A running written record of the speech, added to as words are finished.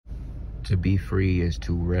To be free is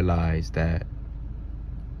to realize that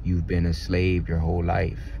you've been a slave your whole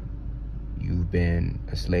life. You've been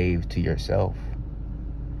a slave to yourself.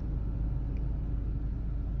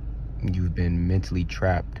 You've been mentally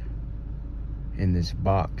trapped in this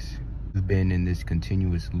box. You've been in this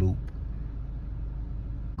continuous loop,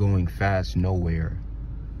 going fast nowhere,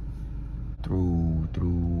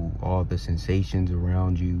 through all the sensations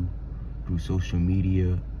around you, through social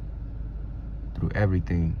media, through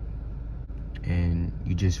everything. And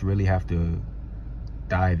you just really have to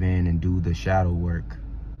dive in and do the shadow work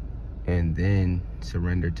and then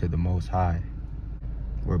surrender to the Most High.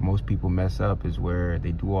 Where most people mess up is where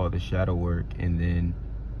they do all the shadow work and then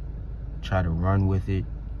try to run with it,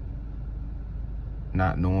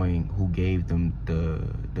 not knowing who gave them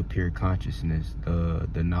the pure consciousness,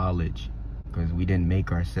 the knowledge, because we didn't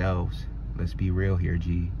make ourselves. Let's be real here,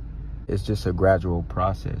 G. It's just a gradual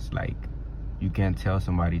process. Like, you can't tell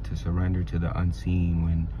somebody to surrender to the unseen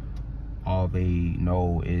when all they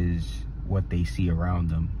know is what they see around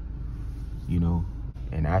them, you know?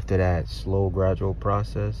 And after that slow, gradual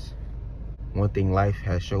process, one thing life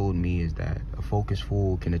has showed me is that a focused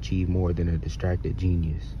fool can achieve more than a distracted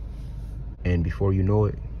genius. And before you know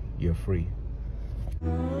it, you're free.